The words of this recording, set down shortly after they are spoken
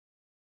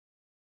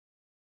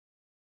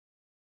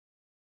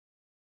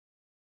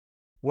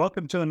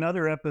Welcome to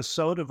another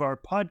episode of our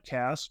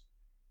podcast.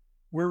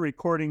 We're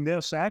recording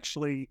this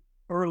actually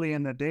early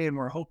in the day, and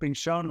we're hoping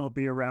Sean will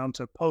be around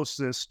to post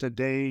this.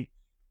 Today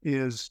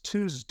is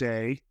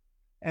Tuesday,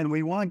 and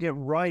we want to get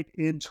right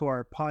into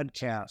our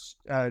podcast.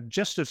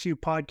 Just a few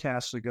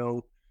podcasts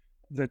ago,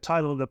 the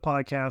title of the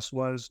podcast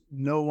was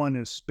No One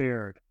is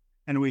Spared,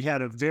 and we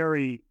had a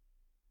very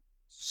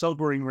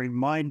sobering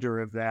reminder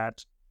of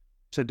that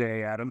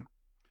today, Adam.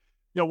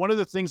 One of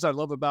the things I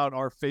love about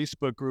our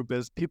Facebook group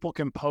is people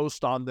can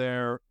post on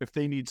there if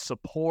they need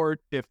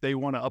support, if they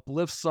want to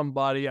uplift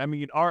somebody. I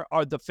mean,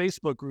 the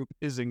Facebook group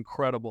is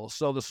incredible.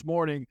 So this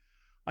morning,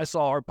 I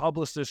saw our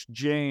publicist,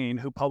 Jane,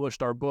 who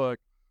published our book,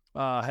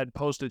 had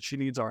posted she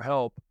needs our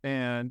help.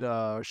 And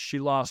she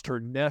lost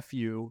her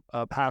nephew,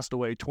 passed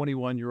away,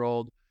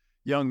 21-year-old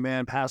young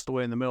man passed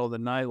away in the middle of the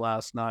night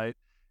last night.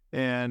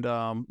 And,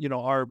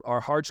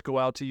 our hearts go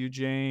out to you,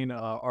 Jane.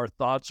 Our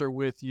thoughts are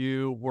with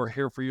you. We're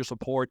here for your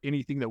support.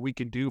 Anything that we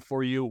can do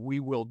for you, we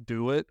will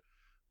do it.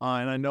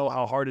 And I know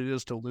how hard it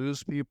is to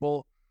lose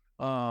people.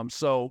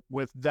 So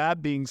with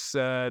that being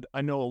said,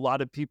 I know a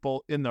lot of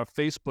people in the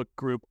Facebook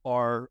group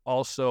are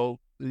also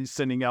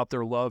sending out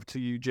their love to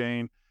you,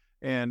 Jane,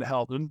 and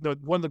help. And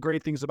one of the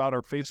great things about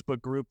our Facebook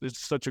group is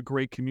such a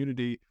great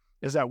community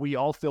is that we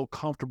all feel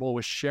comfortable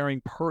with sharing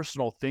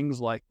personal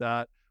things like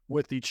that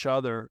with each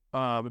other,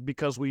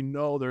 because we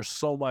know there's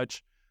so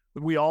much,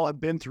 we all have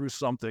been through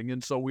something.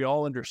 And so we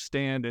all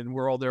understand and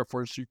we're all there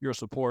for your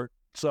support.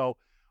 So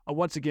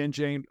once again,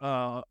 Jane,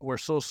 we're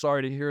so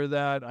sorry to hear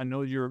that. I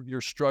know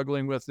you're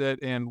struggling with it,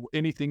 and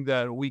anything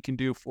that we can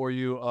do for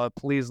you,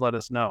 please let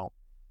us know.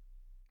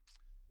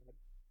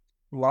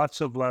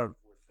 Lots of love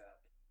with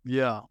that.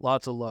 Yeah,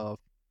 lots of love.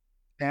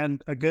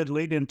 And a good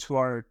lead into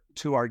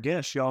our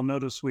guest. Y'all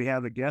notice we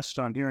have a guest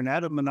on here, and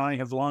Adam and I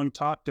have long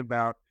talked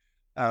about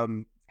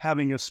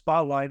having a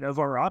spotlight of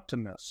our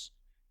optimists,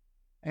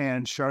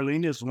 and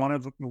Charlene is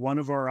one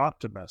of our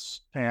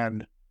optimists,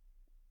 and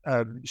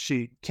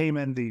she came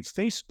in the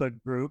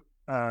Facebook group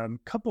a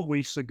couple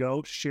weeks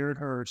ago, shared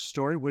her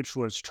story, which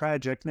was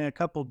tragic. And then a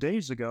couple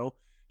days ago,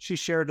 she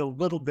shared a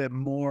little bit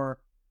more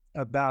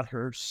about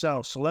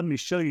herself. So let me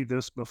show you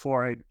this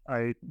before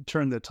I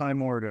turn the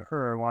time over to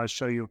her. I want to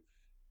show you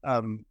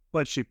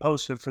what she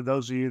posted. For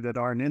those of you that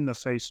aren't in the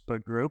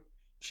Facebook group,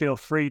 feel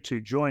free to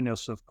join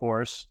us, of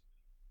course.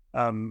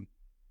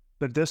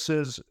 But this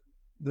is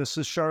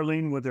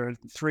Charlene with her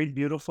 3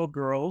 beautiful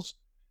girls.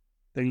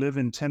 They live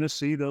in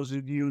Tennessee. Those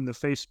of you in the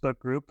Facebook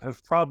group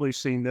have probably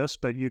seen this,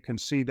 but you can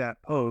see that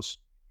post.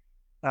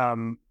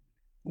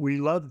 We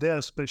love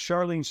this, but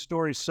Charlene's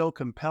story is so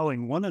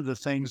compelling. One of the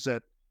things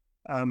that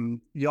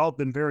y'all have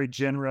been very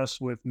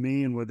generous with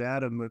me and with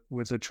Adam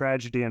with the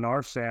tragedy in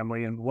our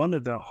family, and one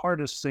of the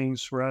hardest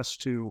things for us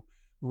to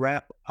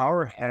wrap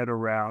our head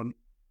around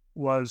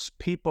was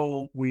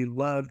people we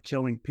love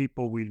killing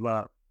people we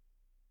love.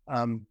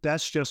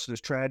 That's just a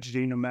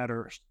tragedy no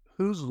matter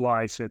whose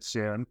life it's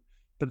in,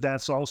 but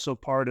that's also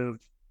part of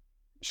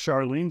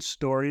Charlene's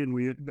story. And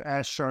we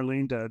asked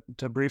Charlene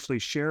to briefly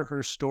share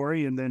her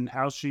story and then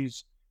how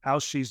she's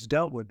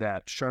dealt with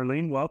that.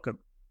 Charlene, welcome.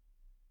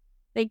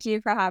 Thank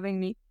you for having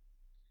me.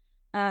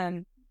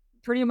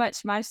 Pretty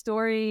much my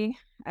story,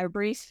 a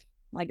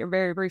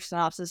very brief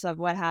synopsis of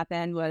what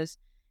happened was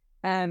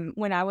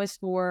when I was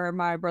 4,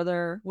 my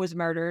brother was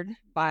murdered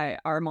by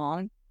our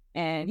mom,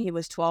 and he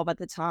was 12 at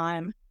the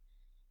time.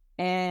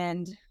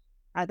 And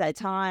at that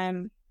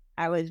time,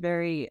 I was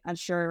very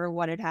unsure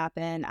what had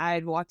happened. I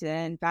had walked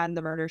in, found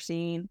the murder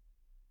scene,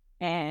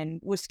 and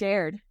was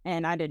scared,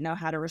 and I didn't know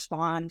how to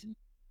respond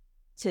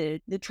to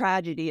the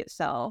tragedy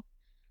itself.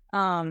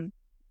 So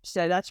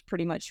that's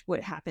pretty much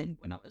what happened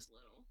when I was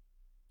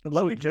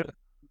little.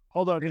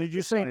 Hold on. Did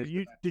you say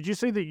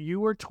that you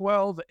were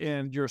 12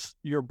 and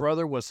your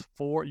brother was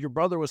 4? Your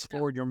brother was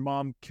 4 and your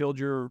mom killed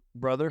your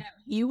brother? No,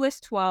 he was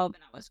 12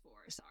 and I was 4,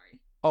 sorry.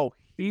 Oh,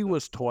 he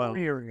was 12.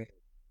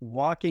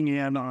 Walking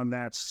in on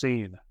that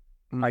scene,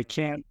 my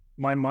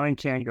mind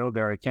can't go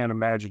there. I can't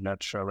imagine that,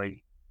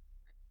 Charlene.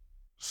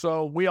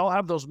 So we all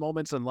have those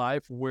moments in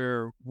life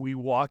where we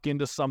walk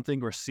into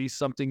something or see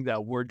something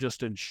that we're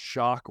just in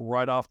shock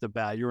right off the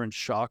bat. You're in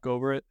shock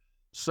over it.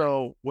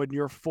 So when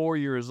you're 4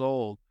 years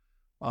old,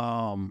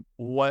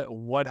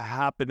 what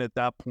happened at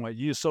that point?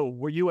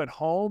 Were you at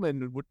home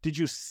and did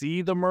you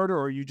see the murder,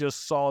 or you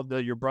just saw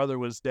that your brother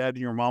was dead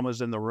and your mom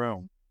was in the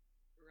room?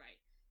 Right.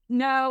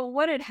 No,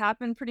 what had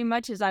happened pretty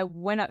much is I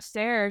went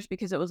upstairs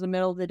because it was the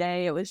middle of the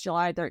day. It was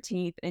July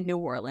 13th in New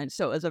Orleans.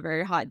 So it was a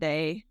very hot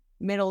day,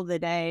 middle of the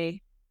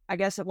day. I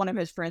guess one of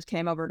his friends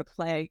came over to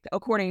play,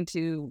 according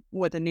to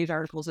what the news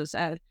articles have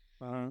said.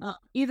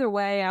 Either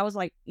way, I was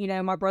like,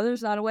 my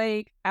brother's not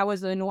awake. I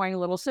was the annoying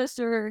little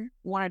sister,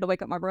 wanted to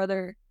wake up my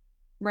brother,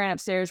 ran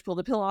upstairs, pulled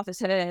the pillow off his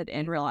head,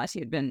 and realized he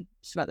had been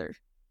smothered.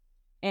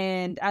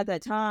 And at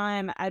that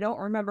time, I don't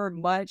remember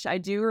much. I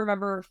do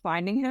remember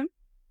finding him,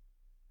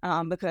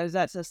 because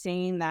that's a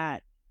scene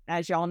that,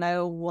 as y'all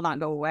know, will not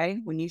go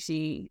away when you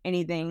see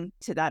anything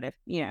to that,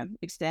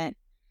 extent.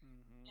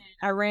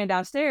 Mm-hmm. I ran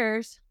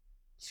downstairs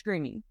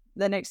screaming.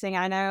 The next thing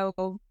I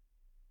know,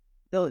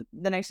 the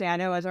next thing I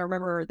know is I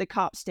remember the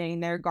cops staying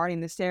there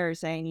guarding the stairs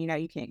saying,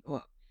 you can't go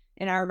up.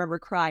 And I remember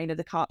crying to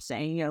the cops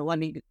saying, let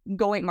me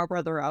go wake my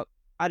brother up.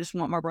 I just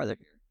want my brother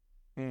here.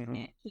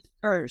 Mm-hmm.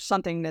 Or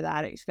something to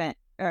that extent.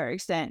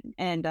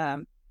 And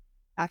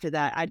after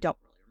that, I don't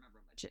really remember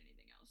much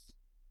anything else.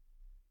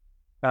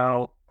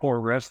 How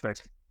horrific.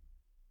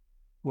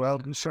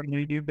 Well,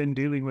 certainly you've been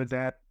dealing with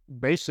that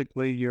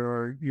basically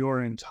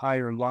your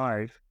entire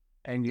life,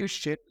 and you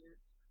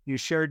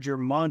shared your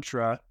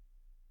mantra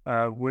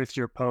with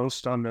your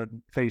post on the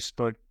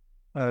Facebook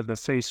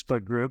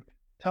group.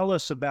 Tell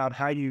us about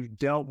how you've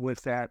dealt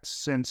with that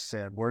since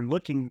then. We're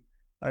looking.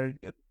 I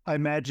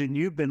imagine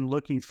you've been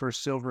looking for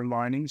silver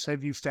linings.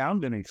 Have you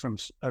found any from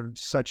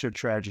such a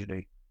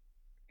tragedy?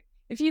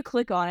 If you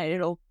click on it,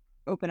 it'll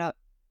open up.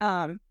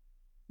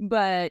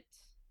 But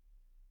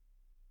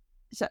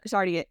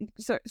sorry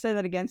say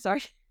that again.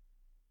 Sorry.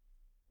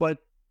 But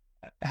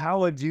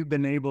how have you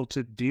been able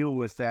to deal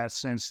with that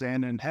since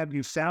then? And have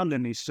you found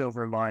any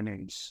silver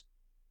linings?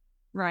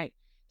 Right.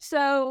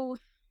 So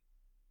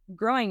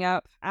growing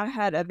up, I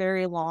had a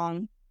very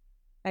long,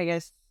 I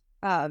guess,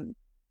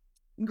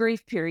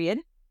 grief period.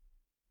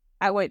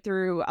 I went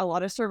through a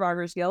lot of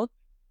survivor's guilt,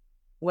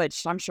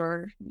 which I'm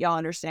sure y'all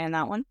understand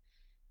that one.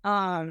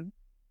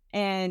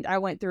 And I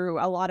went through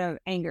a lot of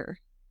anger,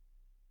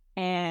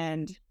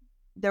 and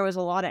there was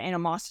a lot of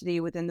animosity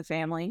within the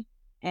family,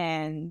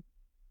 and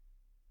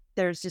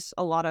there's just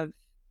a lot of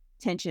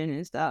tension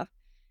and stuff.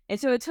 And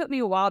so it took me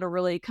a while to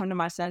really come to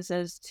my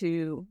senses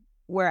to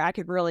where I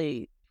could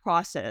really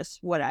process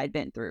what I'd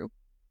been through.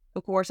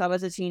 Of course, I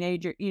was a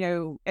teenager,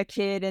 a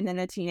kid and then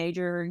a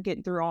teenager,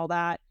 getting through all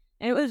that.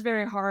 And it was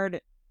very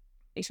hard,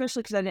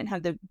 especially because I didn't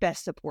have the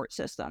best support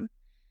system.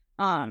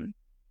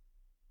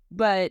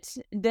 But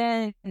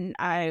then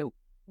I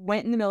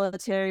went in the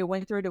military,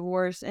 went through a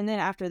divorce. And then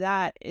after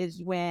that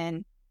is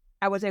when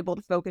I was able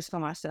to focus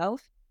on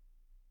myself.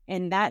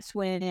 And that's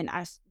when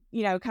I,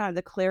 kind of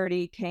the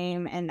clarity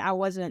came, and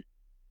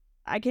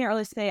I can't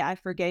really say I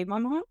forgave my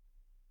mom,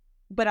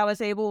 but I was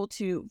able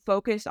to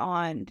focus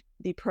on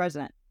the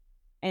present.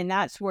 And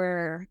that's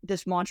where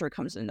this mantra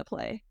comes into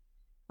play.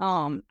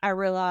 I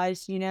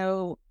realized,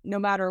 no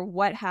matter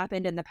what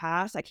happened in the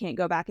past, I can't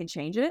go back and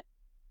change it.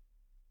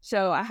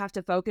 So I have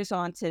to focus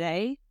on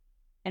today,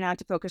 and I have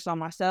to focus on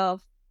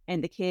myself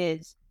and the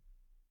kids,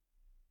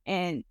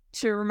 and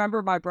to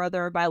remember my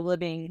brother by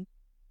living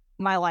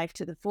my life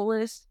to the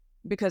fullest,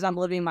 because I'm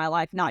living my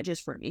life not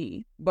just for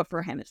me, but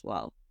for him as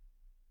well.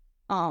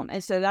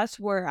 And so that's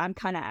where I'm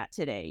kind of at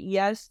today.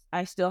 Yes,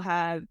 I still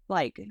have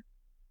like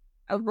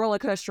a roller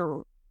coaster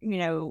of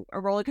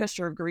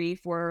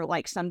grief where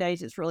like some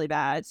days it's really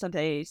bad. Some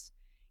days,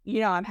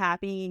 I'm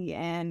happy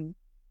and,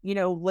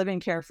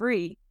 living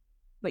carefree,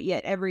 but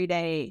yet every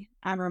day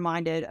I'm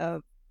reminded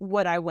of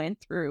what I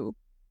went through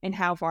and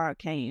how far I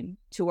came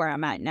to where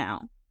I'm at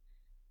now.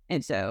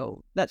 And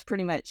so that's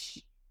pretty much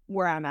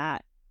where I'm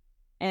at.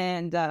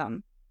 And,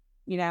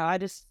 I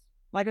just,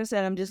 like I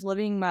said, I'm just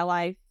living my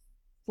life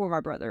for my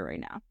brother right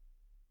now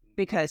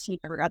because he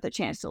never got the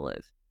chance to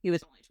live. He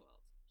was only 12.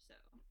 So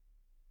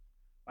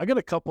I got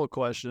a couple of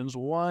questions.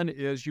 One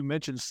is, you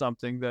mentioned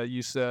something that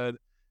you said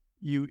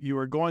you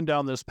were going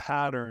down this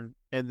pattern,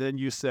 and then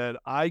you said,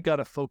 I got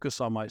to focus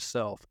on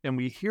myself. And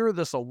we hear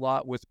this a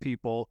lot with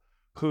people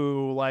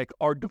who like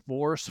are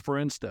divorced, for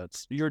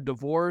instance. You're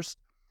divorced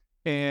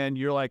and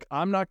you're like,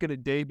 I'm not going to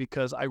date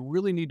because I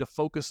really need to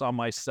focus on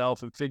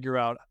myself and figure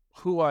out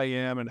who I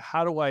am and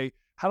how do I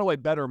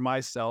better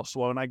myself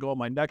so when I go in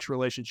my next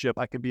relationship,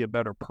 I can be a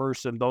better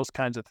person, those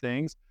kinds of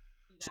things.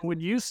 So when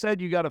you said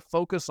you got to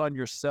focus on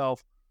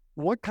yourself,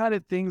 what kind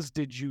of things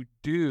did you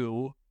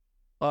do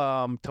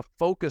to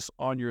focus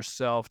on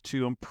yourself,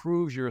 to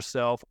improve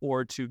yourself,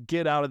 or to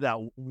get out of that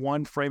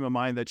one frame of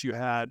mind that you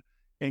had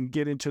and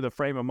get into the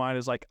frame of mind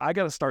is like, I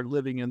got to start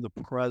living in the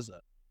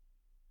present?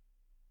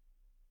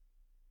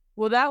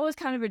 well, that was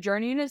kind of a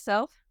journey in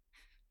itself.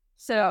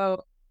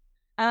 So,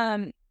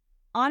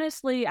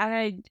 honestly,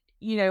 I,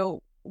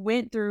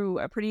 went through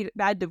a pretty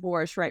bad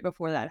divorce right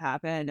before that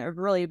happened, a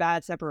really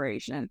bad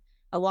separation,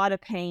 a lot of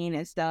pain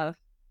and stuff.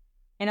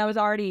 And I was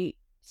already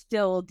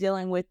still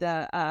dealing with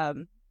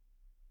the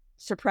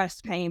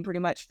suppressed pain pretty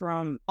much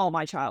from all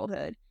my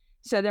childhood.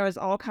 So there was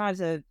all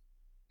kinds of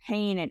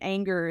pain and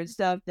anger and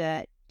stuff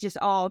that just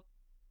all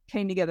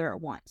came together at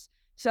once.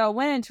 So I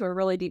went into a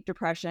really deep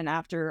depression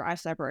after I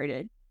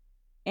separated,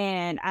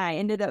 and I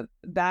ended up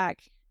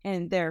back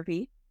in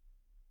therapy.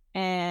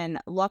 And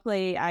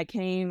luckily I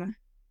came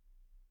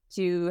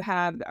to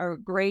have a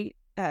great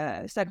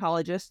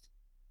psychologist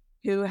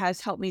who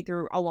has helped me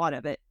through a lot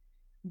of it.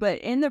 But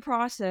in the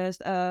process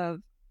of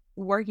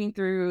working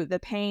through the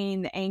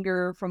pain, the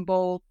anger from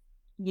both,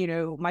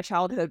 my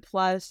childhood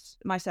plus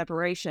my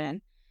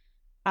separation,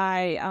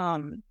 I,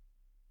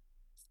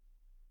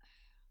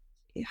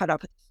 how do I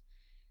put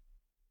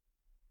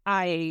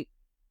this?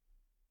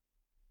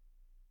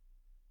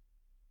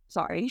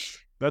 Sorry.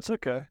 That's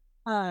okay.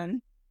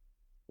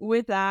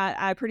 With that,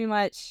 I pretty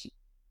much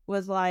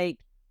was like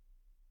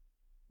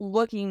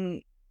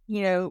looking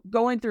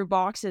going through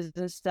boxes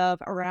and stuff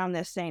around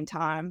this same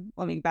time.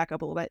 Let me back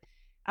up a little bit.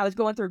 I was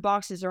going through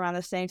boxes around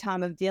the same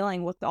time of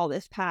dealing with all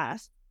this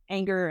past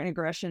anger and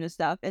aggression and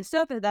stuff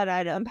that I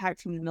had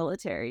unpacked from the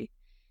military.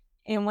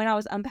 And when I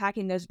was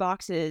unpacking those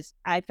boxes,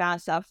 I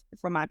found stuff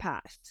from my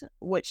past,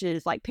 which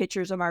is like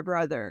pictures of my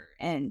brother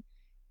and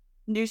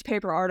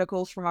newspaper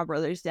articles from my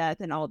brother's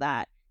death and all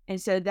that. And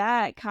so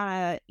that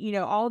kind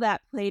of, all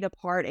that played a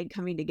part in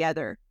coming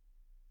together,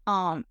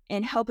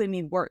 and helping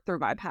me work through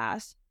my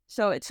past.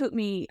 So it took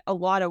me a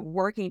lot of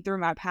working through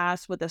my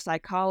past with a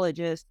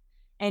psychologist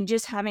and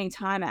just having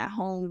time at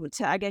home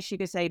to, I guess you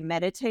could say,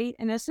 meditate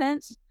in a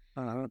sense.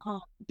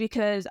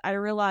 Because I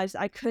realized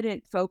I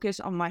couldn't focus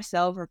on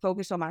myself or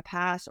focus on my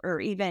past or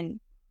even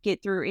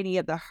get through any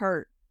of the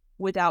hurt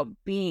without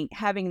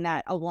having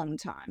that alone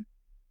time.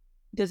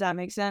 Does that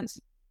make sense?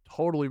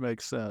 Totally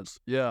makes sense.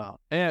 Yeah.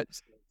 And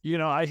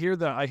I hear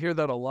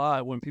that a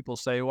lot when people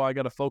say, well, I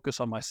got to focus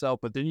on myself,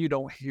 but then you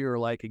don't hear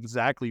like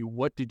exactly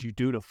what did you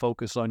do to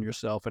focus on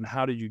yourself and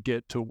how did you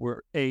get to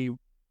where A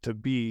to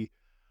B.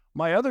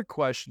 My other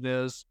question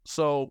is,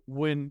 so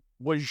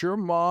was your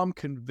mom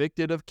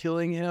convicted of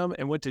killing him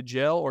and went to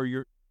jail, or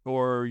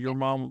your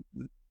mom?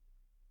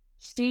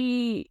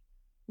 She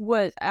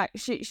was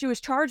she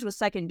was charged with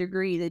second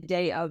degree the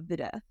day of the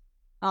death.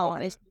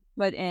 Okay.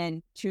 But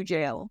into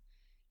jail.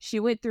 She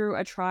went through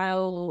a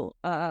trial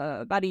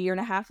about a year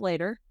and a half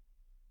later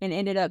and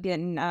ended up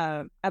getting,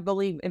 I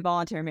believe,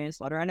 involuntary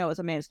manslaughter. I know it's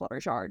a manslaughter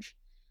charge.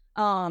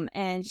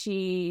 And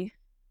she,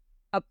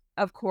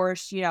 of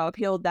course,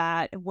 appealed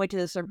that, went to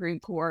the Supreme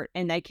Court,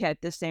 and they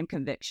kept the same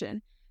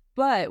conviction.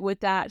 But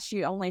with that,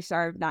 she only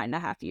served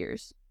 9.5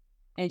 years,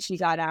 and she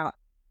got out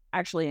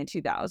actually in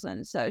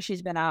 2000. So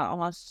she's been out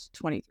almost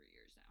 23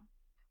 years now.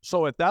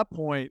 So at that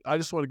point, I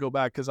just want to go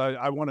back because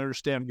I want to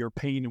understand your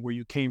pain and where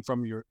you came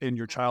from in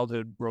your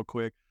childhood real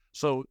quick.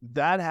 So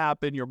that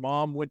happened. Your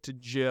mom went to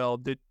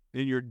jail. And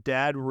your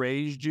dad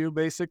raised you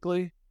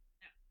basically?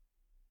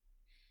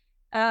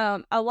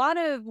 A lot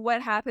of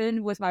what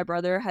happened with my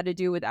brother had to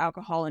do with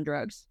alcohol and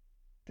drugs.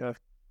 Okay.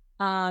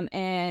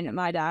 And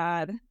my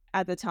dad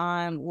at the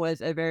time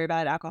was a very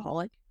bad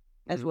alcoholic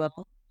as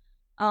well.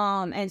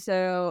 And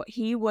so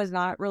he was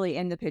not really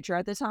in the picture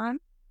at the time.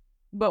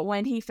 But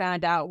when he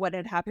found out what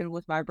had happened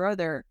with my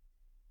brother,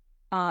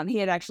 he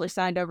had actually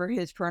signed over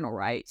his parental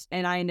rights,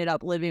 and I ended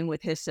up living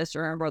with his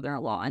sister and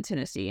brother-in-law in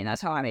Tennessee, and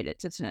that's how I made it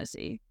to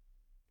Tennessee.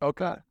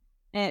 Okay.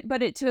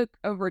 But it took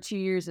over 2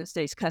 years of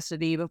state's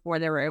custody before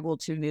they were able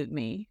to move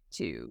me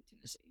to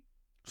Tennessee.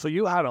 So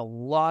you had a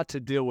lot to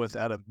deal with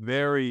at a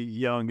very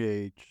young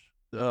age,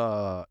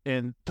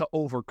 and to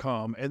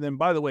overcome. And then,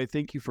 by the way,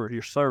 thank you for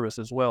your service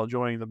as well,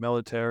 joining the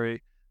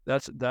military.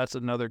 That's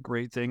another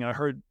great thing. I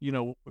heard,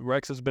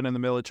 Rex has been in the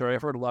military.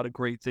 I've heard a lot of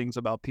great things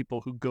about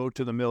people who go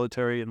to the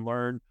military and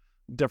learn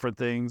different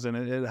things, and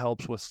it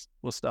helps with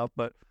stuff.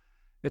 But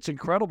it's an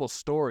incredible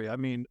story. I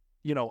mean,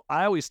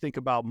 I always think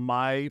about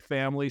my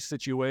family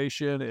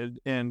situation,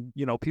 and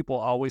people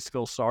always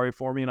feel sorry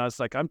for me. And I was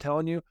like, I'm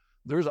telling you,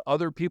 there's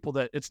other people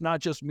that it's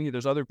not just me.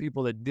 There's other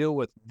people that deal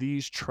with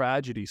these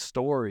tragedy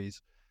stories.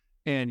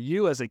 And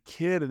you as a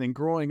kid and then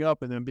growing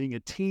up and then being a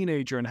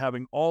teenager and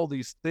having all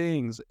these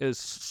things is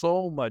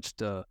so much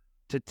to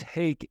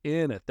take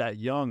in at that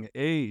young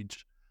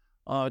age.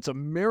 It's a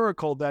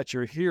miracle that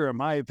you're here, in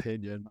my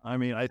opinion. I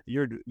mean,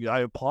 I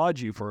applaud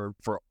you for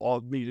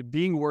all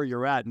being where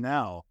you're at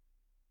now.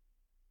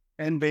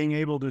 And being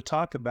able to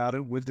talk about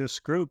it with this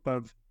group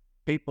of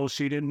people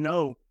she didn't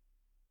know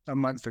a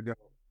month ago.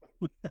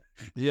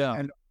 Yeah.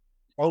 And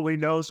only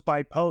knows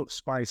by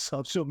posts, by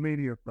social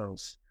media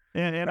posts.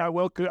 And I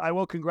will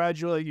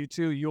congratulate you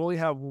too. You only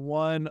have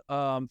one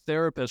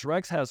therapist.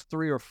 Rex has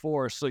 3 or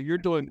 4, so you're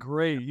doing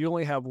great. You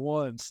only have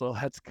one, so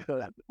that's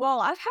good.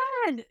 Well, I've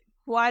had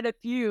quite a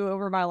few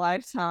over my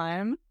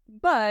lifetime,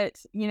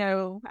 but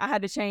I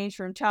had to change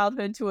from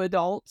childhood to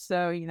adult,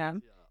 so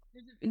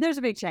there's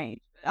a big change.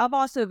 I've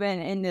also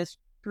been in this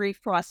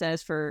grief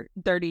process for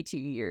 32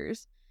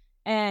 years,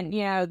 and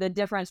the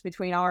difference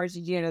between ours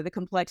is the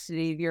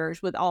complexity of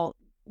yours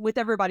with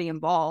everybody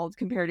involved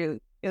compared to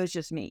it was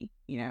just me,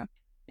 and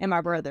my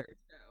brother.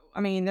 So,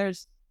 I mean,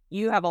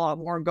 you have a lot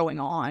more going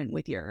on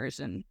with yours,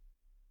 and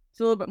it's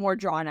a little bit more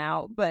drawn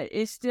out, but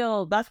it's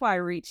still, that's why I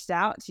reached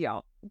out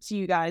to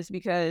you guys,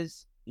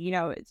 because,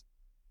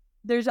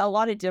 there's a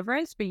lot of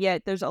difference, but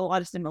yet there's a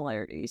lot of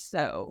similarities.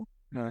 So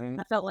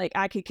I felt like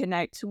I could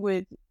connect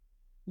with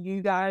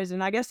you guys.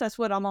 And I guess that's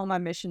what I'm on my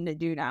mission to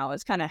do now,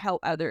 is kind of help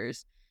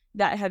others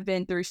that have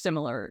been through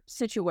similar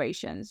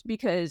situations,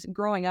 because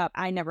growing up,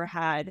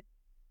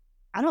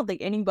 I don't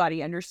think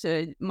anybody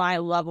understood my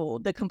level,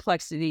 the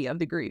complexity of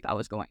the grief I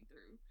was going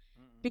through,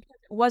 because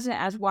it wasn't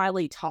as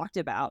widely talked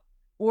about.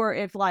 Or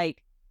if,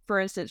 like, for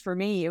instance, for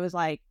me, it was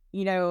like,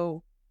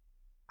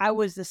 I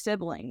was the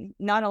sibling.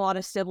 Not a lot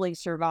of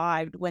siblings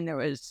survived when there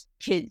was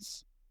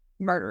kids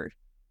murdered.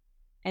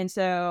 And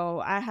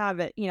so I have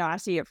it, I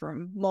see it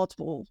from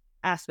multiple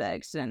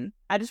aspects. And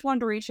I just wanted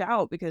to reach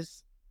out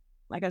because,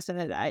 like I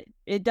said,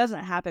 it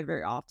doesn't happen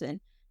very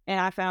often. And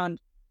I found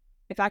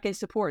if I can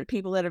support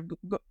people that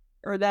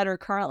or that are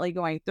currently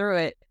going through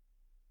it,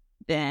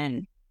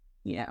 then,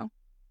 you know,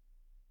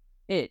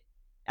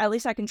 at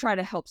least I can try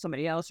to help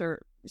somebody else,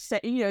 or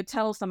say,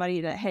 tell somebody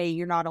that, hey,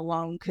 you're not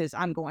alone, because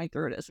I'm going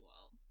through it as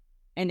well.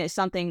 And it's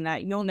something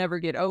that you'll never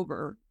get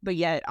over, but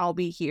yet I'll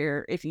be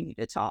here if you need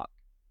to talk,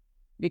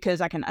 because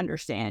I can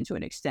understand to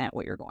an extent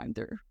what you're going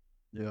through.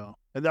 Yeah.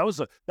 And that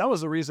was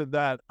the reason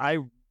that I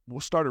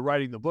started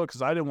writing the book,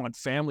 because I didn't want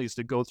families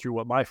to go through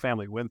what my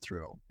family went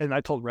through. And I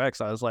told Rex,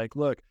 I was like,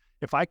 look,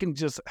 if I can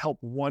just help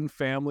one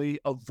family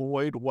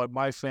avoid what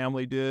my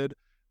family did,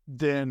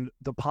 then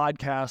the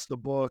podcast, the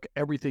book,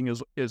 everything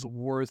is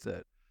worth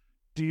it.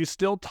 Do you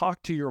still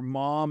talk to your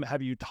mom?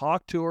 Have you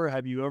talked to her?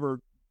 Have you ever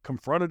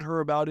confronted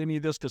her about any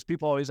of this? Because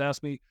people always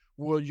ask me,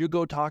 will you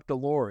go talk to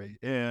Lori?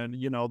 And,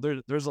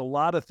 there's a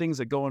lot of things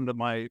that go into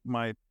my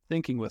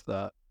thinking with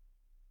that.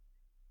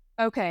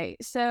 Okay,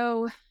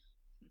 so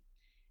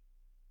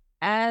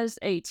as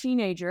a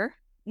teenager,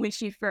 when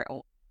she let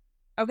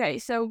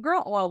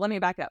me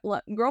back up.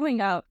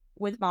 Growing up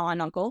with my aunt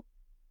and uncle,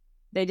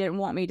 they didn't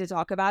want me to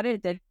talk about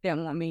it. They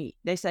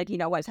said,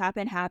 what's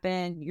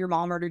happened. Your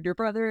mom murdered your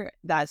brother.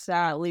 That's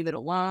sad. Leave it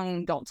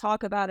alone. Don't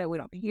talk about it. We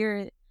don't hear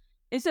it.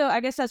 And so I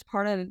guess that's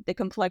part of the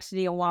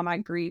complexity of why my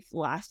grief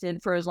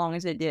lasted for as long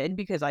as it did,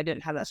 because I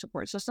didn't have that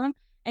support system.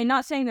 And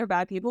not saying they're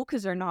bad people,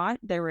 because they're not.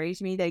 They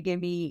raised me. They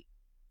gave me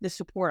the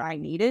support I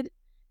needed.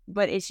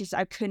 But it's just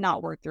I could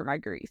not work through my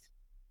grief.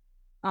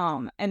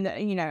 So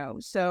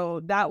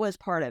that was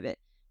part of it.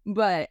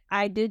 But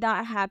I did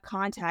not have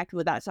contact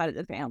with that side of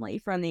the family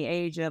from the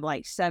age of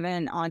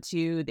 7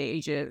 onto the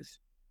age of,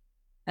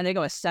 I think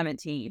I was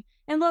 17.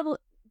 And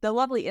the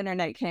lovely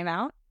internet came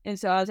out. And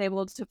so I was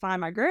able to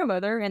find my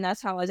grandmother, and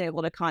that's how I was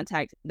able to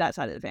contact that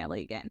side of the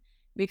family again.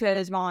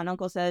 Because my aunt and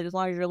uncle said, as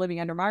long as you're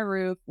living under my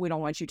roof, we don't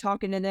want you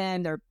talking to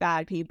them. They're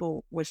bad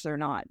people, which they're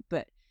not.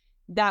 But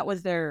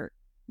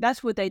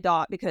that's what they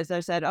thought, because they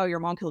said, oh, your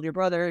mom killed your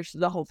brother, so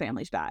the whole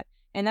family's bad.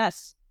 And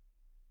that's,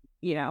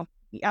 I'm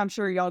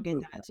sure y'all get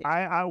that too.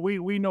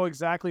 We know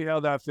exactly how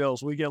that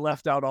feels. We get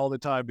left out all the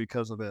time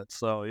because of it.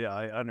 So yeah,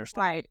 I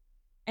understand. Right.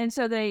 And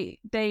so they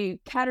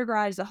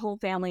categorize the whole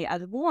family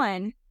as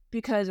one,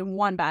 because of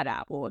one bad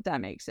apple, if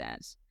that makes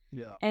sense.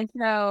 Yeah. And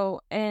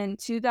so in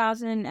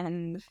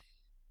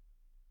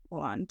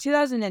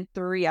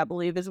 2003, I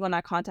believe, is when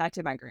I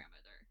contacted my grandmother.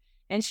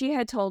 And she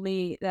had told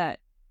me that,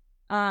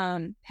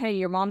 hey,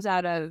 your mom's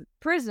out of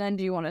prison.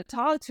 Do you want to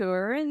talk to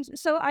her? And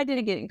so I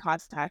didn't get in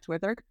contact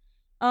with her.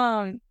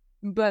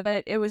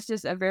 But it was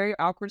just a very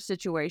awkward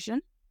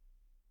situation.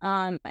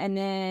 And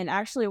then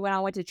actually when I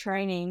went to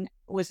training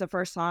was the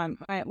first time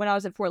when I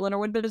was at Fort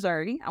Leonard Wood,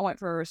 Missouri. I went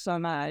for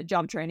some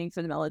job training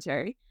for the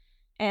military,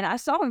 and I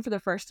saw him for the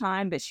first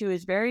time, but she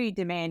was very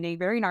demanding,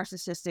 very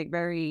narcissistic,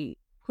 very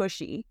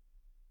pushy.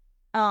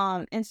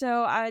 And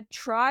so I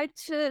tried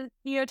to,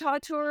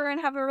 talk to her and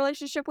have a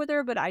relationship with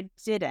her, but I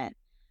didn't.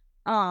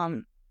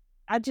 I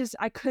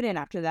couldn't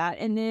after that.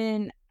 And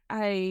then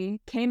I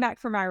came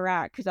back from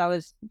Iraq, because I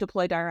was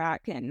deployed to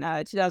Iraq in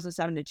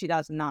 2007 to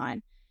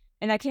 2009.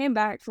 And I came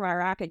back from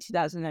Iraq in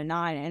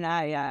 2009, and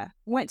I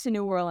went to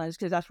New Orleans,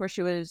 because that's where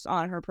she was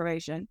on her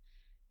probation.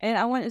 And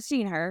I went and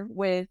seen her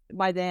with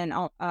my then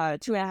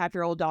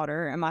 2.5-year-old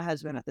daughter and my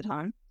husband at the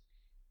time.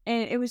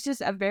 And it was just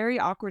a very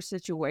awkward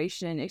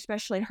situation,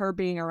 especially her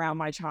being around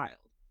my child.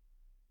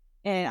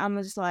 And I'm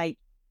just like,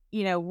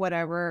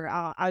 whatever.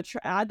 I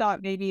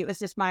thought maybe it was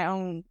just my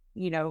own,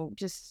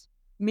 just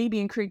me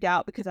being creeped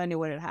out because I knew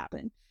what had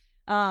happened.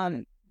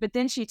 But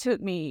then she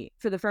took me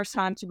for the first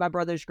time to my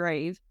brother's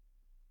grave.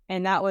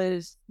 And that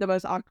was the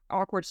most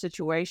awkward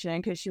situation,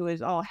 because she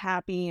was all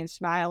happy and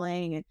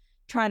smiling and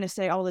trying to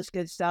say all this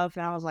good stuff.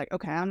 And I was like,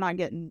 okay, I'm not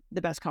getting the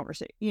best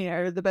conversation,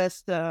 the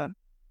best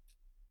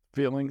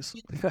feelings.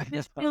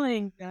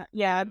 Feelings.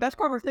 Yeah, best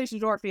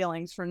conversations or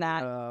feelings from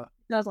that. I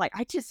was like,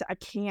 I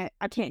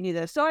can't do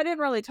this. So I didn't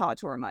really talk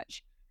to her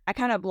much. I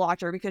kind of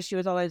blocked her, because she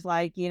was always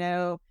like,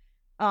 why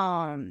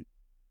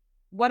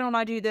don't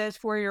I do this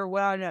for you? Or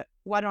why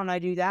don't I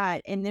do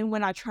that? And then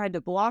when I tried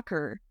to block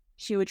her,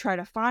 she would try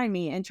to find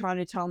me and try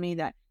to tell me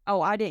that,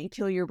 oh, I didn't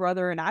kill your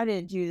brother and I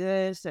didn't do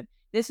this, and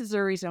this is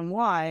the reason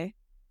why.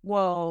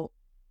 Well,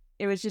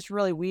 it was just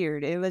really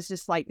weird. It was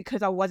just like,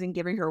 because I wasn't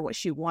giving her what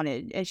she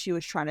wanted, and she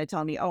was trying to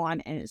tell me, oh,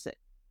 I'm innocent.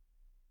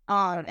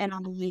 And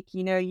I'm like,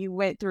 you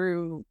went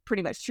through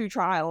pretty much 2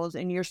 trials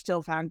and you're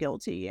still found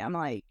guilty. I'm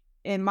like,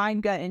 and my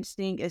gut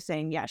instinct is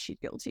saying, yeah, she's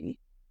guilty.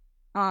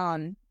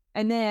 And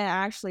then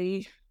I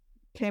actually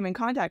came in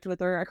contact with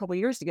her a couple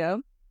years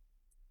ago.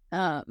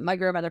 My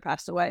grandmother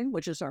passed away,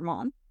 which is her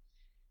mom.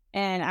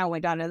 And I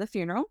went down to the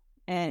funeral,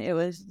 and it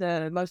was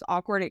the most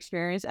awkward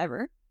experience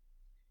ever.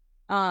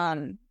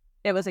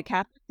 It was a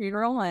Catholic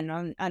funeral,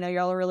 and I know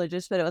y'all are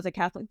religious, but it was a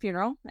Catholic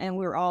funeral, and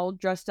we were all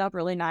dressed up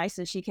really nice,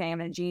 and she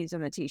came in jeans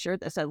and a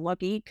t-shirt that said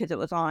Lucky, because it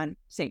was on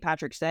St.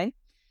 Patrick's Day.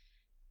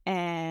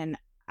 And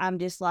I'm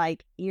just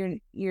like,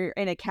 you're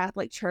in a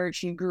Catholic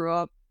church, you grew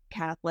up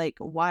Catholic,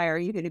 why are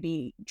you going to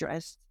be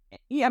dressed?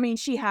 Yeah, I mean,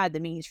 she had the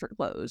means for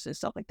clothes and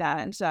stuff like that,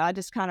 and so I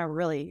just kind of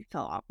really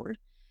felt awkward.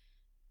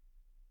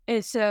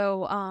 And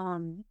so,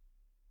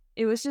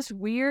 it was just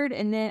weird.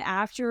 And then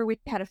after we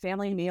had a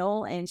family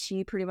meal, and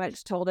she pretty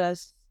much told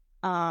us,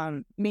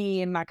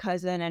 me and my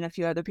cousin and a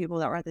few other people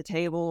that were at the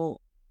table,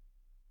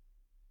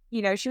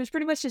 she was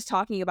pretty much just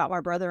talking about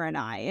my brother and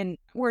I, and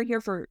we're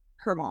here for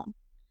her mom.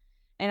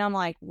 And I'm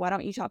like, why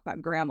don't you talk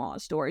about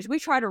grandma's stories? We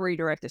try to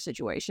redirect the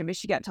situation, but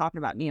she got talking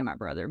about me and my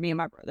brother.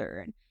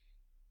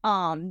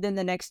 And then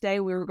the next day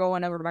we were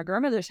going over to my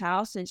grandmother's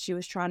house, and she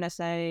was trying to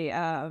say,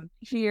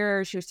 she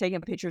was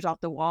taking pictures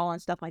off the wall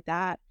and stuff like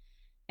that,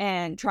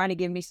 and trying to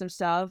give me some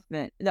stuff.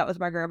 And that was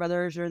my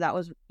grandmother's, or that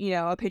was,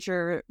 a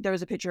picture. There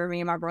was a picture of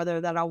me and my brother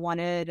that I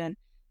wanted. And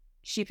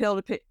she pulled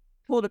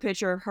a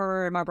picture of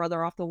her and my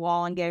brother off the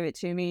wall and gave it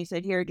to me.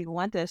 Said, here, do you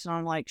want this? And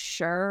I'm like,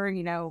 sure,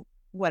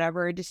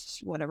 whatever,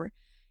 just whatever.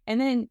 And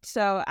then,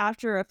 so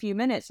after a few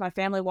minutes, my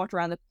family walked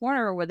around the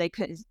corner where they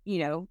couldn't,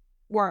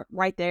 weren't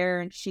right there,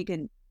 and she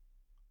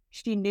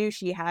knew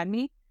she had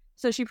me.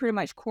 So she pretty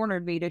much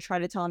cornered me to try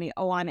to tell me,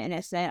 oh, I'm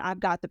innocent. I've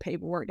got the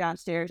paperwork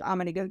downstairs. I'm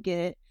going to go get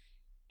it.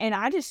 And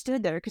I just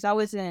stood there because I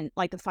was in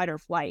like the fight or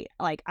flight.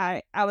 Like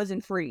I was in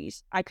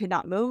freeze. I could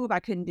not move. I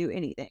couldn't do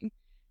anything.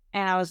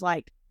 And I was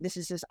like, this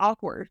is just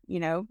awkward,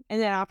 And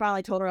then I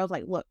finally told her, I was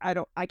like, look,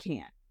 I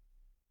can't.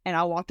 And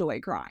I walked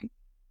away crying.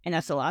 And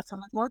that's the last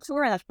time I talked to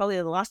her. And that's probably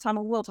the last time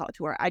I will talk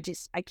to her. I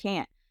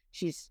can't.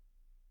 She's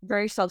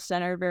very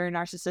self-centered, very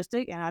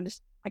narcissistic. And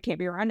I can't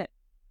be around it.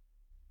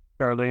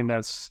 Charlene,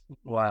 that's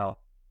wow.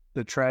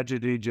 The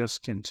tragedy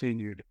just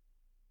continued.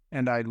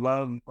 And I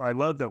love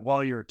that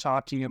while you're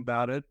talking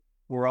about it,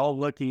 we're all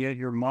looking at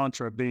your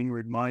mantra, being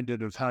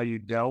reminded of how you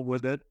dealt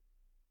with it.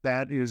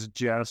 That is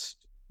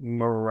just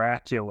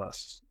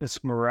miraculous.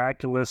 It's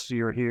miraculous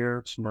you're here.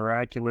 It's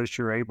miraculous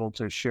you're able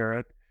to share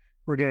it.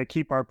 We're going to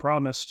keep our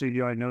promise to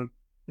you. I know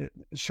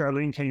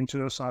Charlene came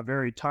to us on a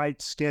very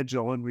tight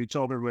schedule, and we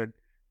told her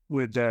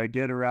would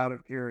get her out of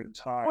here in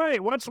time.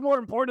 Wait, what's more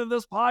important than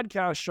this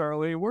podcast,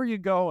 Charlene? Where are you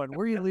going?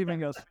 Where are you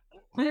leaving us?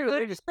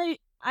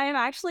 I am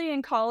actually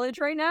in college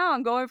right now.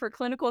 I'm going for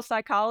clinical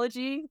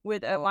psychology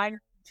with a minor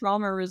in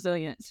trauma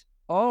resilience.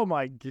 Oh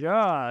my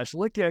gosh,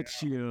 look at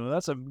you.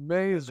 That's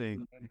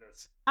amazing.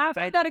 I've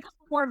got a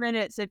couple more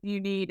minutes if you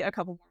need a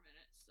couple more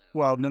minutes. So.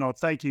 Well, no,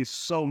 thank you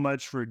so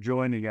much for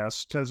joining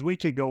us, because we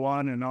could go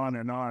on and on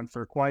and on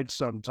for quite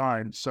some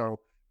time. So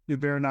you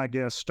better not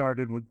get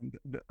started with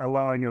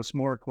allowing us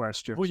more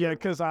questions. Well, yeah,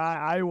 because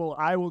I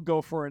will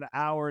go for an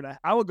hour,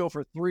 I will go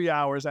for 3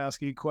 hours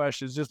asking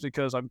questions, just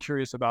because I'm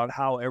curious about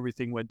how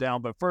everything went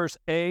down. But first,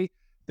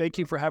 thank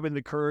you for having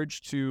the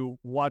courage to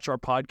watch our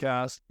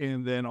podcast,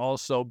 and then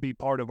also be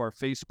part of our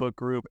Facebook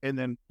group, and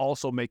then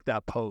also make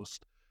that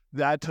post.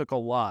 That took a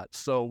lot.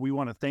 So we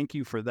want to thank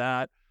you for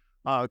that.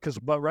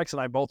 But Rex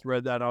and I both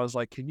read that. I was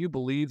like, can you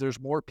believe there's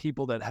more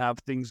people that have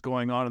things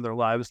going on in their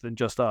lives than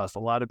just us? A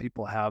lot of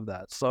people have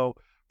that. So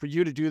for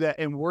you to do that,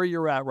 and where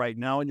you're at right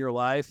now in your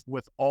life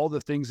with all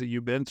the things that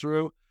you've been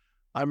through,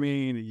 I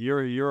mean,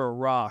 you're a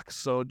rock.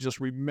 So just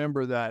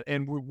remember that.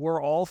 And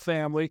we're all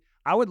family.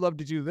 I would love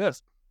to do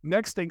this.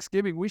 Next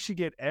Thanksgiving, we should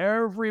get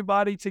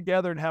everybody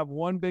together and have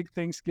one big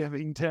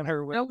Thanksgiving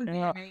dinner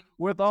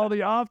with all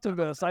the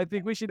Optimists. I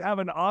think we should have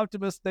an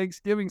Optimist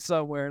Thanksgiving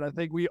somewhere, and I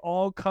think we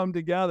all come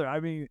together. I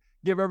mean,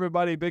 give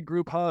everybody big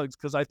group hugs,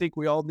 because I think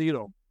we all need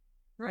them.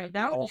 Right,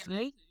 that would be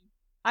amazing.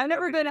 I've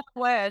never been out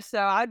west, so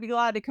I'd be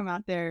glad to come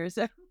out there.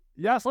 So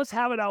yes, let's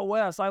have it out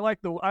west. I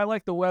like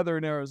the weather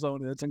in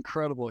Arizona. It's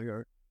incredible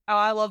here. Oh,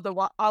 I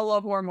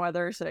love warm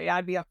weather, so yeah,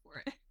 I'd be up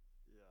for it.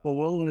 Well,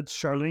 we'll let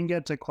Charlene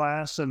get to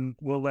class, and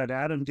we'll let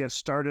Adam get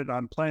started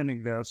on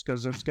planning this,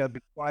 because it's going to be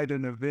quite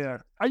an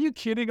event. Are you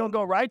kidding? I'm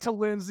going right to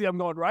Lindsay. I'm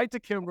going right to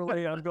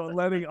Kimberly. I'm going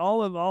letting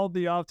all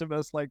the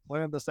Optimists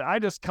plan this. I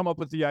just come up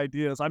with the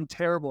ideas. I'm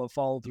terrible at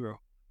follow through.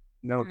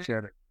 No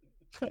kidding.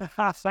 Thank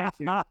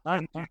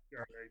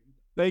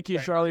you,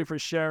 Charlene, for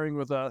sharing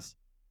with us.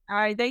 All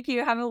right, thank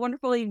you. Have a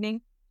wonderful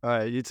evening. All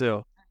right, you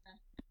too.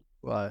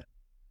 Bye.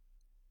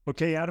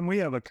 Okay, Adam, we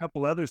have a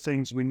couple other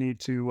things we need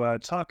to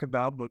talk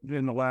about, but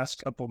in the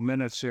last couple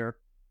minutes here.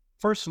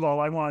 First of all,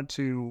 I want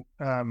to,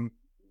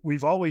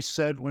 we've always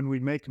said when we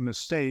make a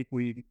mistake,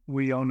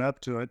 we own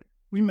up to it.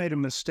 We made a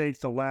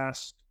mistake the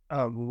last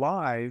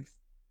live,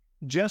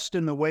 just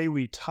in the way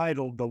we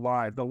titled the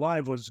live. The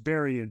live was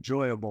very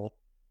enjoyable,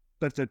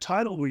 but the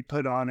title we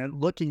put on it,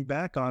 looking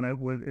back on it,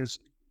 it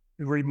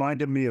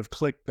reminded me of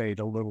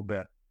clickbait a little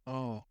bit.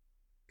 Oh.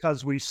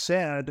 Because we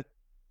said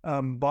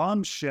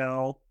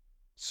bombshell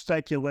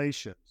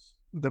speculations.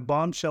 The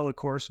bombshell, of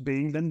course,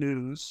 being the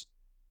news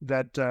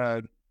that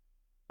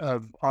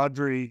of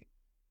Audrey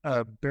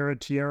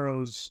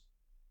Baratiero's,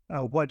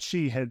 what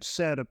she had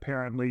said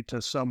apparently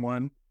to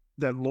someone,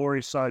 that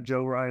Lori saw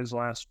Joe Ryan's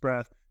last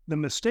breath. The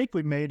mistake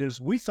we made is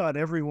we thought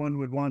everyone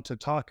would want to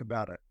talk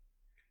about it.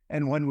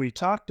 And when we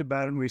talked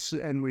about it,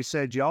 and we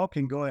said, y'all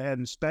can go ahead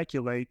and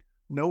speculate,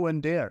 no one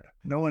did.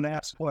 No one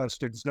asked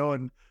questions. No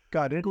one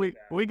got into that.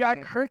 We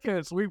got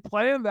crickets. We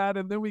planned that,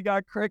 and then we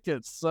got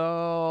crickets.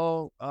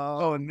 So,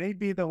 and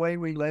maybe the way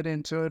we led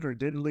into it or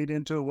didn't lead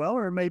into it well,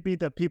 or maybe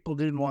that people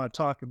didn't want to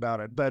talk about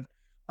it. But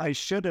I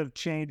should have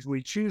changed.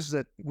 We choose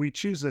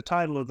the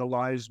title of the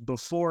lives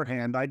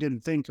beforehand. I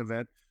didn't think of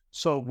it.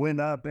 So it went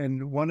up,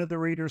 and one of the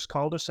readers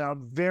called us out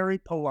very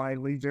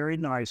politely, very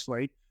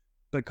nicely,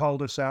 but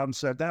called us out and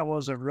said that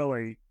wasn't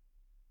really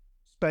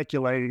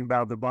speculating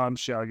about the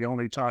bombshell. You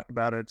only talked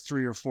about it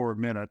 3 or 4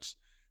 minutes,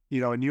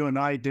 and you and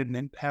I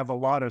didn't have a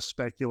lot of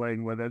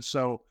speculating with it.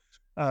 So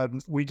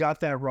we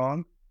got that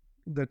wrong,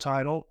 the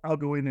title. I'll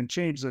go in and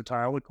change the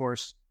title. Of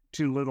course,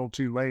 too little,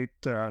 too late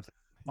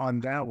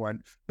on that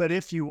one. But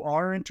if you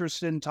are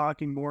interested in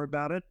talking more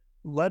about it,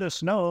 let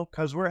us know,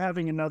 because we're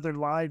having another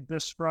live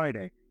this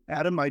Friday.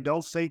 Adam, I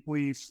don't think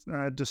we've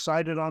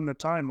decided on the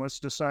time. Let's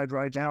decide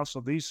right now so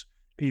these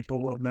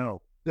people will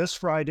know. This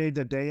Friday,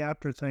 the day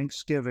after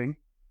Thanksgiving.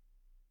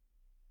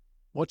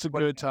 What's a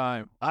good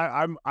time?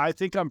 I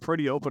think I'm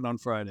pretty open on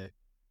Friday.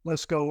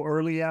 Let's go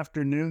early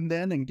afternoon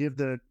then, and give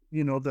the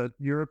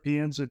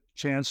Europeans a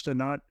chance to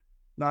not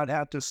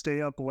have to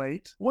stay up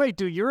late. Wait,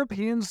 do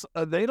Europeans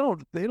they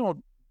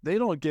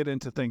don't get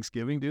into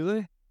Thanksgiving, do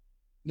they?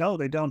 No,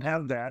 they don't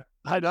have that.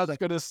 I was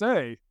going to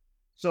say.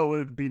 So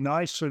it'd be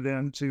nice for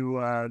them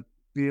to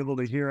be able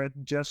to hear it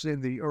just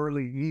in the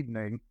early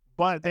evening.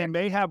 But they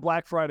may have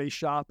Black Friday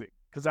shopping,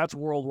 because that's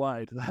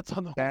worldwide. That's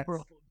on the whole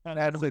world.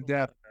 That's a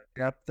definite.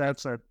 Yep,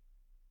 that's a.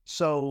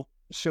 So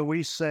shall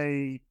we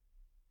say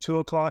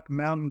 2:00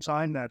 Mountain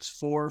Time? That's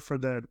 4 for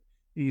the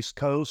East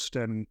Coast,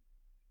 and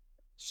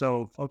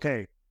so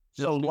okay.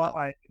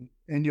 So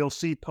and you'll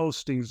see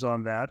postings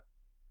on that.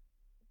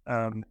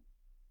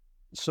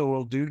 So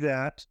we'll do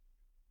that.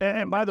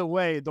 And by the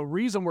way, the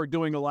reason we're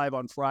doing a live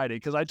on Friday,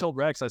 because I told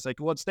Rex, I was like,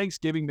 well, it's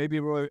Thanksgiving. Maybe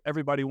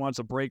everybody wants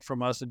a break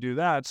from us and do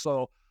that.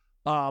 So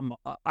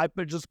I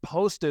just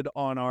posted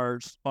on our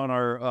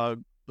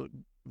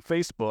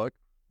Facebook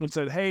and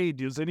said, hey,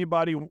 is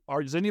anybody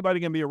going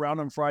to be around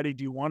on Friday?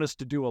 Do you want us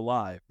to do a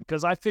live?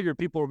 Because I figured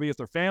people will be with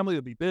their family.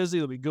 They'll be busy.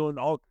 They'll be going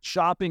all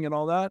shopping and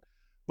all that.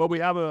 But we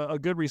have a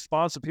good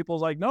response of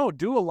people's like, no,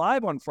 do a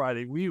live on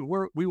Friday. We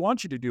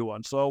want you to do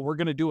one. So we're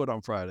going to do it on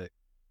Friday.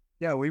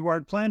 Yeah, we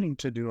weren't planning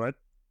to do it,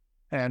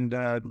 and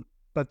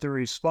but the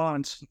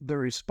response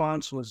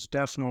was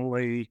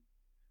definitely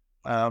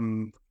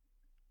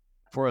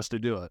for us to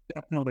do it.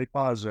 Definitely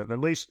positive. At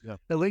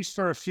least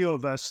for a few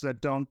of us that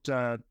don't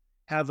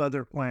have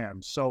other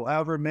plans. So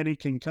however many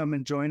can come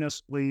and join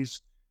us,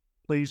 please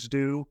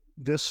do.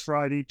 This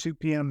Friday, 2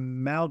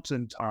 p.m.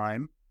 Mountain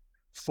Time,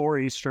 4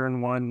 Eastern,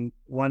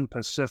 1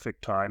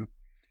 Pacific Time,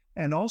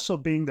 and also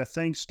being the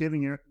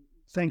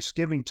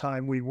Thanksgiving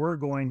time, we were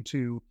going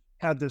to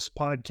have this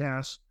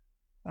podcast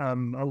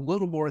a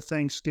little more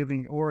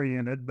Thanksgiving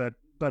oriented, but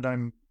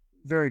I'm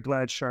very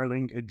glad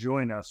Charlene could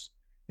join us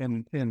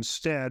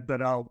instead.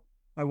 But I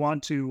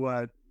want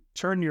to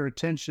turn your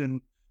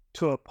attention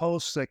to a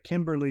post that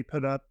Kimberly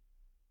put up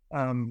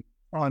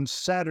on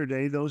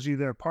Saturday. Those of you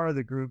that are part of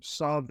the group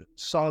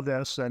saw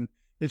this, and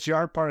if you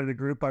are part of the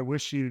group, I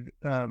wish you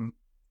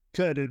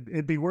could.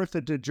 It'd be worth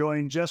it to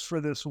join just for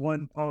this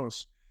one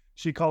post.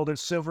 She called it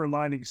Silver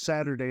Lining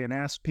Saturday and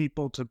asked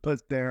people to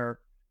put their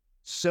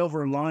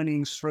silver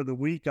linings for the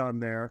week on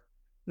there.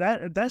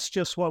 That's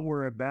just what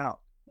we're about,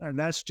 and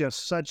that's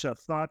just such a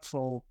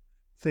thoughtful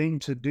thing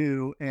to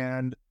do.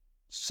 And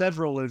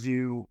several of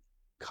you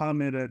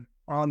commented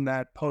on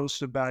that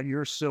post about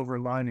your silver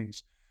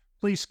linings.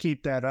 Please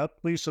keep that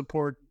up. Please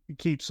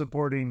keep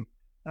supporting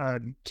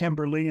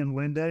Kimberly and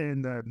Linda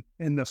in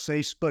the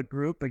Facebook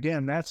group.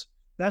 Again, that's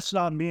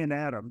not me and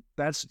Adam.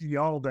 That's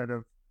y'all that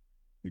have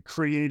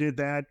created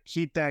that.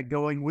 Keep that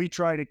going. We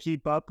try to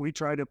keep up. We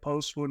try to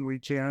post when we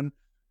can.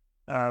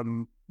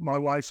 My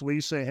wife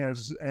Lisa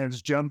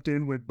has jumped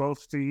in with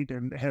both feet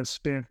and has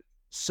spent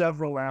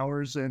several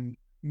hours and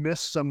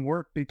missed some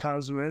work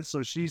because of it.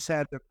 So she's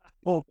had to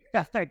pull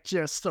back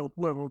just a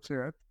little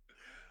to it.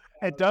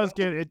 It does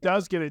get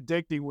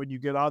addicting when you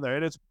get on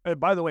there. And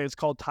by the way, it's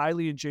called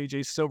Tylee and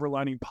JJ's Silver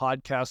Lining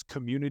Podcast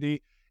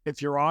Community.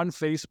 If you're on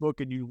Facebook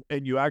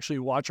and you actually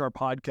watch our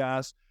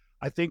podcast,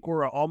 I think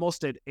we're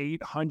almost at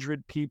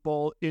 800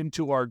 people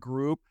into our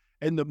group.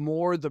 And the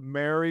more, the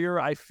merrier.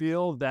 I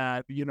feel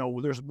that,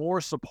 there's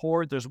more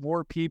support, there's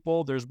more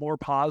people, there's more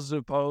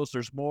positive posts,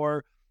 there's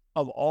more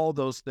of all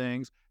those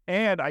things.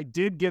 And I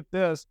did get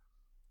this.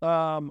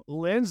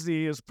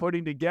 Lindsay is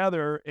putting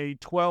together a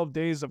 12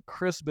 days of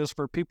Christmas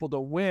for people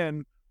to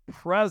win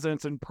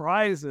presents and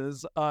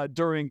prizes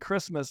during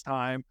Christmas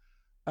time.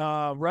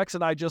 Rex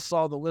and I just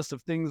saw the list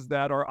of things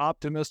that our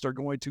Optimists are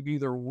going to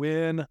either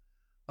win.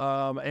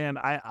 And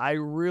I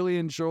really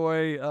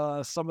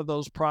enjoy some of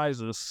those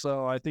prizes.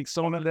 So I think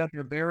some of them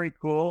are very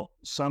cool.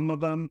 Some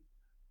of them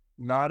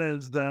not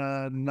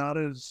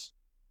as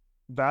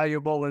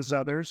valuable as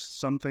others.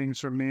 Some things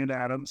from me and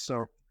Adam.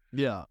 So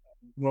yeah,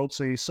 we'll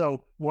see.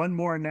 So one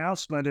more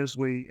announcement as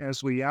we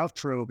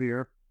outro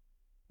here.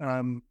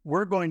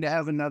 We're going to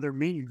have another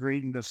meet and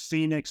greet in the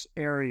Phoenix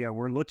area.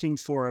 We're looking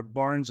for a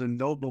Barnes and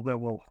Noble that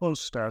will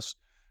host us.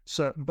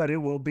 So, but it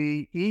will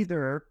be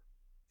either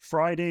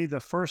Friday, the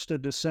 1st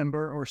of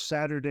December, or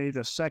Saturday,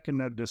 the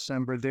 2nd of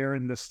December, there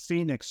in the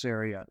Phoenix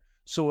area.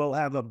 So we'll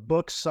have a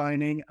book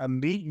signing, a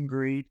meet and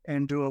greet,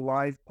 and do a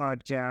live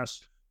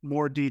podcast.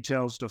 More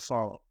details to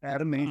follow.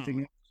 Adam,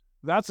 anything?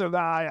 That's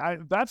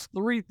that's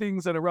 3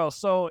 things in a row.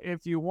 So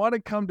if you want to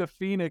come to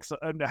Phoenix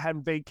and have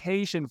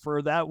vacation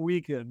for that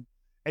weekend,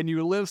 and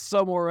you live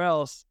somewhere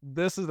else,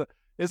 is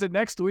it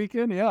next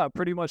weekend? Yeah,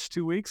 pretty much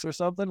 2 weeks or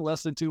something,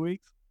 less than 2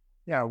 weeks.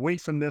 Yeah, a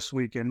week from this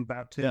weekend,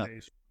 about 10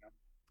 days.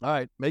 All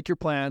right, make your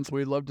plans.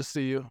 We'd love to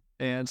see you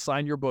and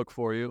sign your book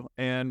for you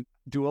and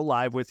do a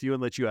live with you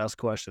and let you ask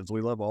questions.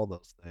 We love all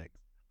those things.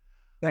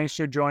 Thanks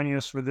for joining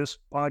us for this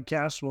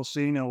podcast. We'll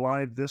see you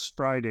live this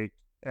Friday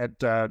at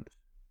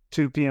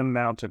 2 p.m.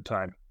 Mountain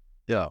Time.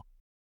 Yeah.